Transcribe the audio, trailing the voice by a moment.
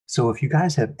So if you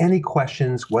guys have any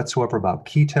questions whatsoever about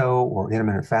keto or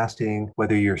intermittent fasting,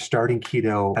 whether you're starting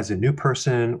keto as a new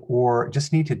person or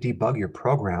just need to debug your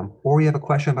program, or you have a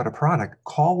question about a product,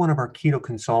 call one of our keto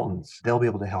consultants. They'll be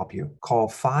able to help you. Call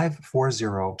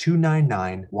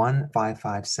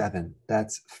 540-299-1557.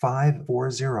 That's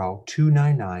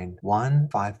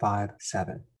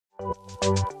 540-299-1557.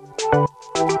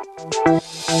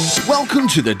 Welcome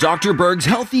to the Dr. Berg's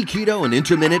Healthy Keto and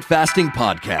Intermittent Fasting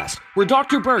Podcast, where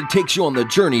Dr. Berg takes you on the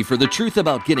journey for the truth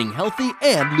about getting healthy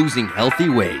and losing healthy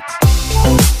weight.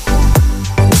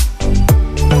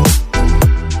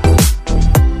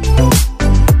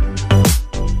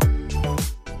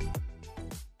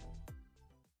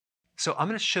 So I'm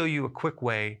going to show you a quick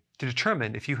way to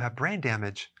determine if you have brain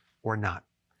damage or not.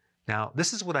 Now,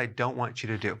 this is what I don't want you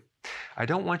to do. I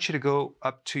don't want you to go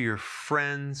up to your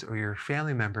friends or your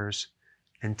family members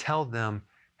and tell them,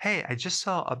 hey, I just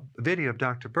saw a video of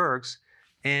Dr. Berg's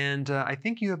and I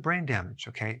think you have brain damage,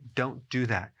 okay? Don't do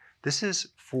that. This is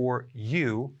for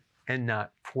you and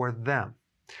not for them.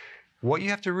 What you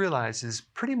have to realize is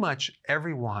pretty much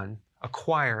everyone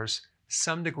acquires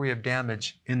some degree of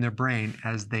damage in their brain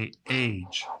as they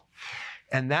age.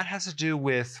 And that has to do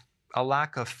with a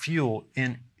lack of fuel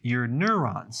in your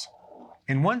neurons.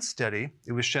 In one study,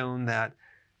 it was shown that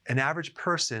an average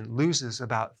person loses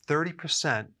about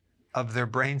 30% of their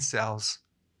brain cells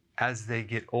as they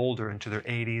get older into their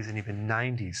 80s and even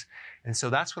 90s. And so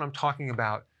that's what I'm talking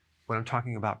about when I'm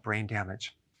talking about brain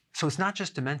damage. So it's not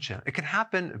just dementia. It can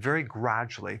happen very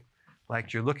gradually,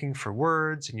 like you're looking for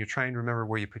words and you're trying to remember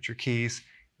where you put your keys,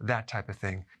 that type of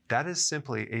thing. That is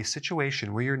simply a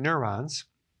situation where your neurons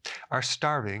are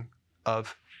starving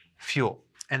of fuel.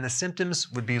 And the symptoms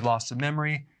would be loss of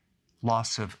memory,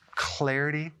 loss of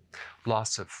clarity,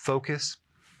 loss of focus,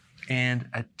 and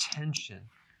attention.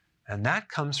 And that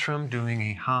comes from doing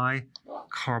a high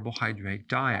carbohydrate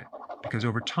diet, because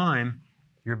over time,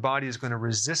 your body is going to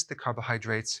resist the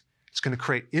carbohydrates. It's going to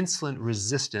create insulin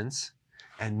resistance.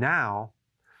 And now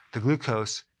the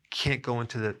glucose can't go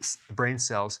into the brain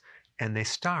cells and they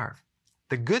starve.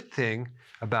 The good thing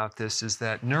about this is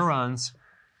that neurons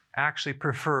actually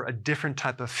prefer a different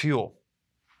type of fuel,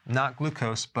 not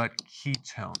glucose, but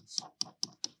ketones.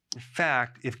 In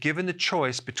fact, if given the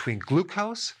choice between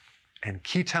glucose and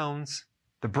ketones,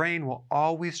 the brain will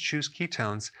always choose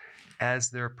ketones as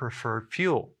their preferred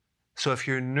fuel. So if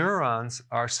your neurons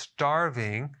are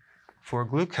starving for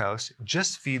glucose,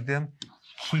 just feed them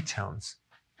ketones.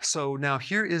 So now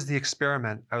here is the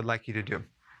experiment I would like you to do.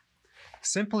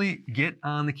 Simply get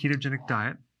on the ketogenic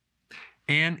diet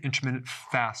and intermittent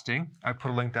fasting. I put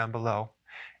a link down below.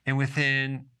 And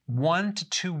within 1 to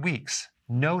 2 weeks,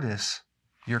 notice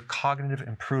your cognitive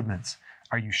improvements.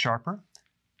 Are you sharper?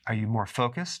 Are you more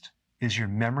focused? Is your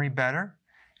memory better?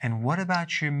 And what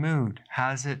about your mood?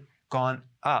 Has it gone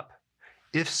up?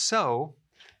 If so,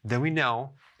 then we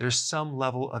know there's some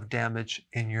level of damage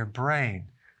in your brain.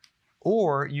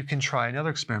 Or you can try another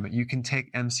experiment. You can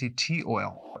take MCT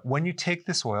oil. When you take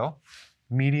this oil,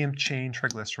 medium chain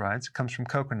triglycerides, comes from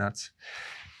coconuts,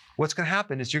 what's going to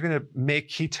happen is you're going to make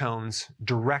ketones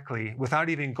directly without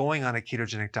even going on a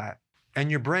ketogenic diet. And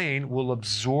your brain will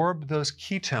absorb those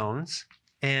ketones.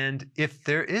 And if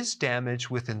there is damage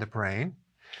within the brain,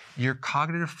 your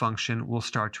cognitive function will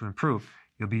start to improve.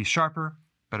 You'll be sharper,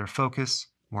 better focus,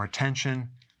 more attention,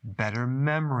 better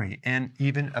memory, and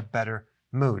even a better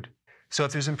mood. So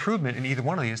if there's improvement in either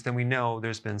one of these, then we know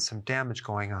there's been some damage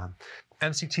going on.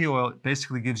 MCT oil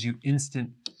basically gives you instant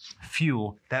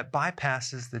fuel that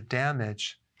bypasses the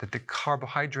damage that the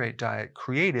carbohydrate diet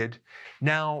created.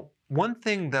 Now, one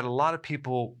thing that a lot of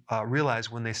people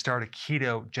realize when they start a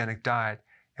ketogenic diet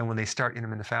and when they start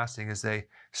intermittent fasting is they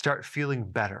start feeling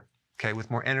better, okay,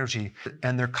 with more energy,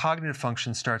 and their cognitive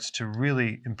function starts to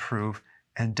really improve,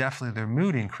 and definitely their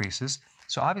mood increases.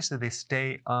 So obviously they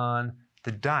stay on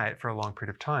the diet for a long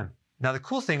period of time. Now, the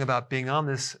cool thing about being on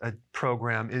this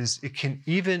program is it can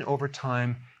even over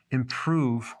time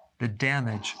improve the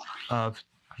damage of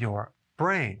your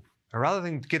brain. Now, rather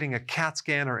than getting a CAT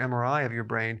scan or MRI of your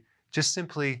brain, just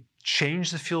simply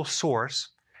change the fuel source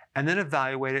and then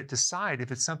evaluate it, decide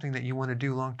if it's something that you want to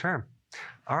do long term.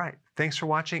 All right, thanks for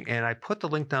watching, and I put the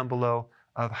link down below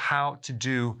of how to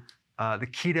do the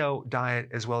keto diet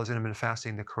as well as intermittent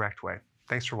fasting the correct way.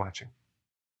 Thanks for watching.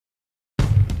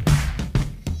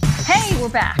 Hey, we're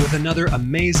back. With another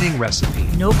amazing recipe.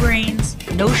 No grains,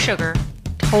 no sugar,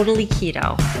 totally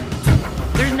keto.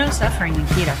 There's no suffering in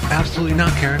keto. Absolutely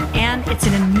not, Karen. And it's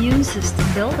an immune system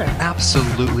builder.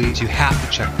 Absolutely. You have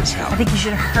to check this out. I think you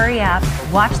should hurry up,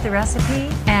 watch the recipe,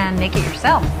 and make it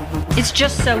yourself. It's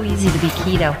just so easy to be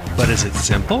keto. But is it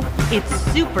simple? It's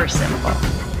super simple.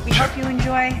 We hope you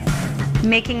enjoy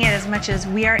making it as much as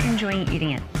we are enjoying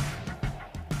eating it.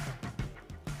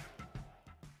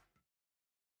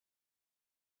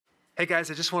 Hey guys,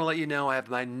 I just want to let you know I have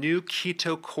my new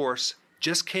keto course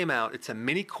just came out. It's a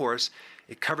mini course.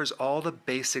 It covers all the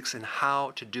basics and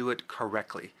how to do it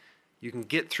correctly. You can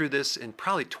get through this in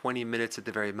probably 20 minutes at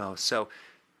the very most. So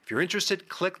if you're interested,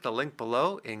 click the link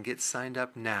below and get signed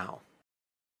up now.